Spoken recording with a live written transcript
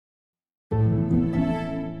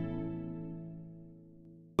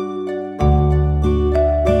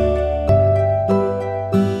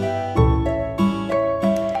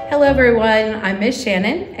everyone, I'm Miss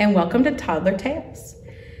Shannon and welcome to Toddler Tales.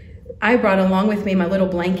 I brought along with me my little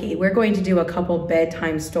blankie. We're going to do a couple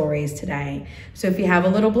bedtime stories today. So if you have a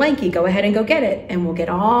little blankie, go ahead and go get it and we'll get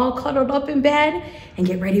all cuddled up in bed and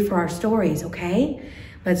get ready for our stories, okay?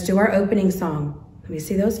 Let's do our opening song. Let me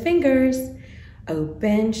see those fingers.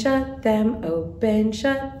 Open, shut them,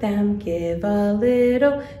 give a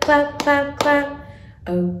little clap, clap, clap.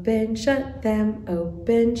 Open, shut them,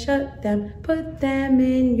 put them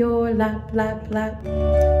in your lap, lap, lap.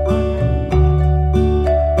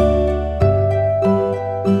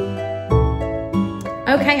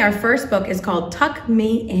 Okay, our first book is called Tuck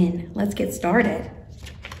Me In. Let's get started.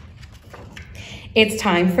 It's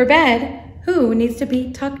time for bed. Who needs to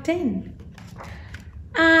be tucked in?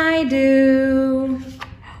 I do.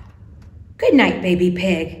 Good night, baby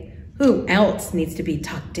pig. Who else needs to be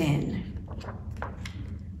tucked in?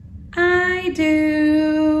 I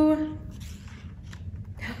do.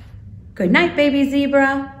 Good night, baby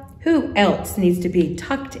zebra. Who else needs to be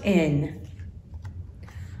tucked in?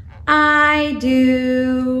 I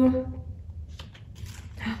do.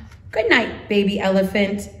 Good night, baby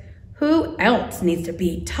elephant. Who else needs to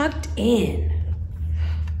be tucked in?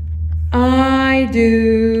 I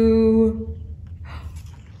do.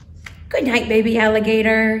 Good night, baby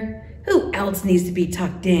alligator. Who else needs to be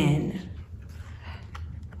tucked in?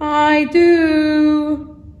 I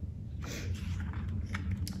do.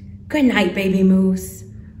 Good night, baby moose.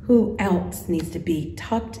 Who else needs to be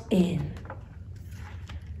tucked in?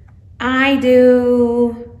 I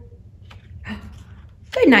do.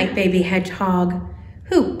 Good night, baby hedgehog.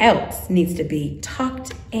 Who else needs to be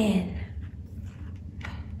tucked in?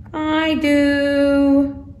 I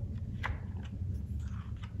do.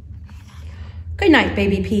 Good night,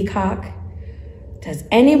 baby peacock. Does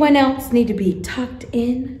anyone else need to be tucked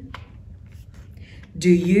in?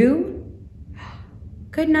 Do you?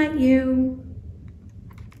 Good night, you.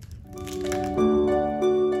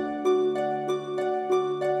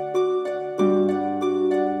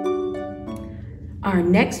 Our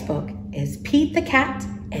next book is Pete the Cat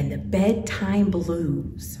and the Bedtime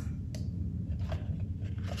Blues.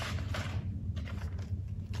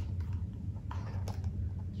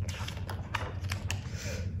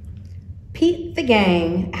 Pete the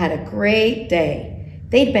gang had a great day.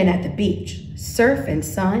 They'd been at the beach, surf and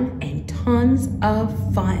sun, and tons of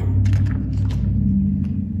fun.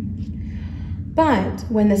 But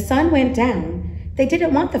when the sun went down, they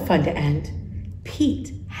didn't want the fun to end.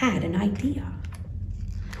 Pete had an idea.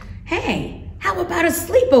 Hey, how about a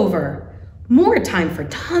sleepover? More time for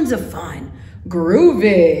tons of fun.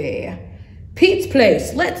 Groovy. Pete's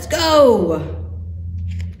place, let's go.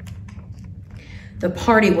 The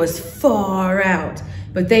party was far out,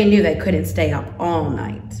 but they knew they couldn't stay up all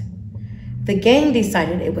night. The gang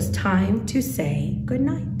decided it was time to say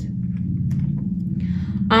goodnight.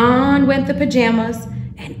 On went the pajamas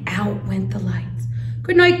and out went the lights.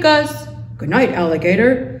 Good night, Gus. Good night,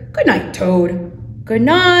 alligator. Good night, Toad. Good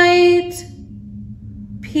night,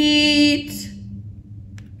 Pete.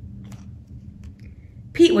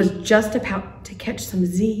 Pete was just about to catch some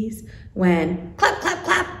Z's when clap, clap,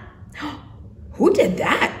 clap. Who did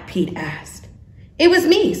that? Pete asked. It was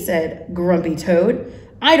me, said Grumpy Toad.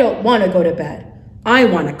 I don't want to go to bed. I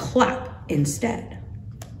want to clap instead.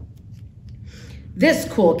 This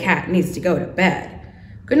cool cat needs to go to bed.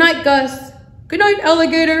 Good night, Gus. Good night,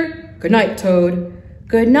 alligator. Good night, Toad.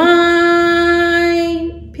 Good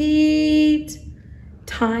night, Pete.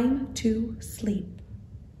 Time to sleep.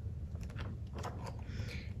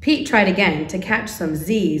 Pete tried again to catch some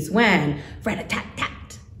Z's when rat-a-tat-tat.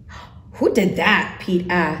 Who did that? Pete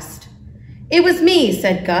asked. It was me,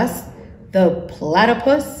 said Gus, the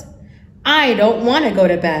platypus. I don't want to go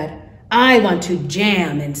to bed. I want to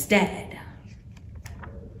jam instead.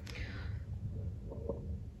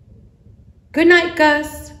 Good night,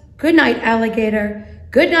 Gus. Good night, alligator.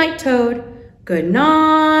 Good night, Toad. Good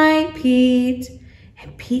night, Pete.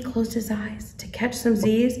 And Pete closed his eyes to catch some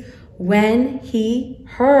Z's when he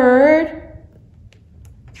heard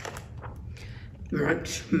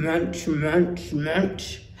munch, munch, munch,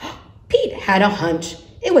 munch. Pete had a hunch.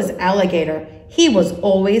 It was alligator. He was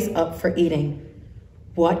always up for eating.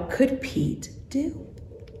 What could Pete do?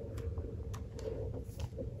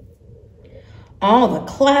 All the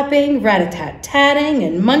clapping, rat-a-tat-tatting,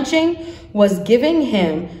 and munching was giving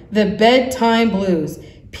him the bedtime blues.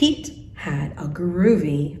 Pete had a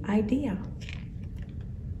groovy idea.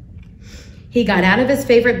 He got out of his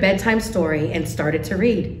favorite bedtime story and started to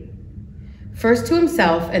read. First to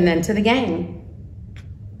himself and then to the gang.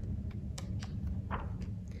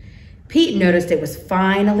 Pete noticed it was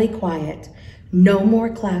finally quiet. No more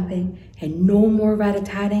clapping, and no more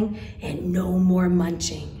rat-a-tatting, and no more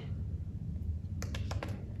munching.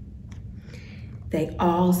 They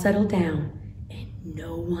all settled down, and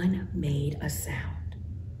no one made a sound.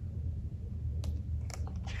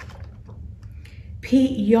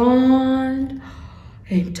 Pete yawned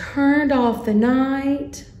and turned off the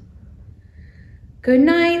night. Good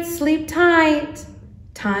night, sleep tight.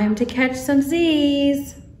 Time to catch some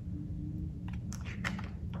Z's.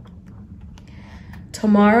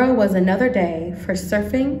 Tomorrow was another day for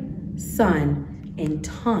surfing, sun, and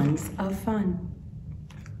tons of fun.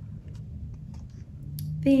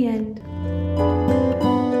 The end.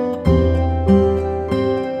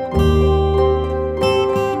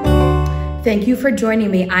 Thank you for joining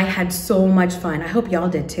me. I had so much fun. I hope y'all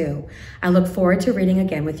did too. I look forward to reading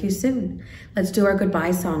again with you soon. Let's do our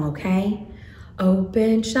goodbye song, okay?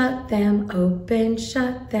 Open, shut them,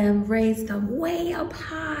 raise them way up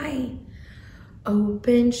high.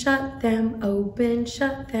 Open, shut them,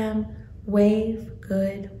 wave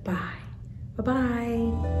goodbye.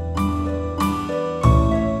 Bye-bye.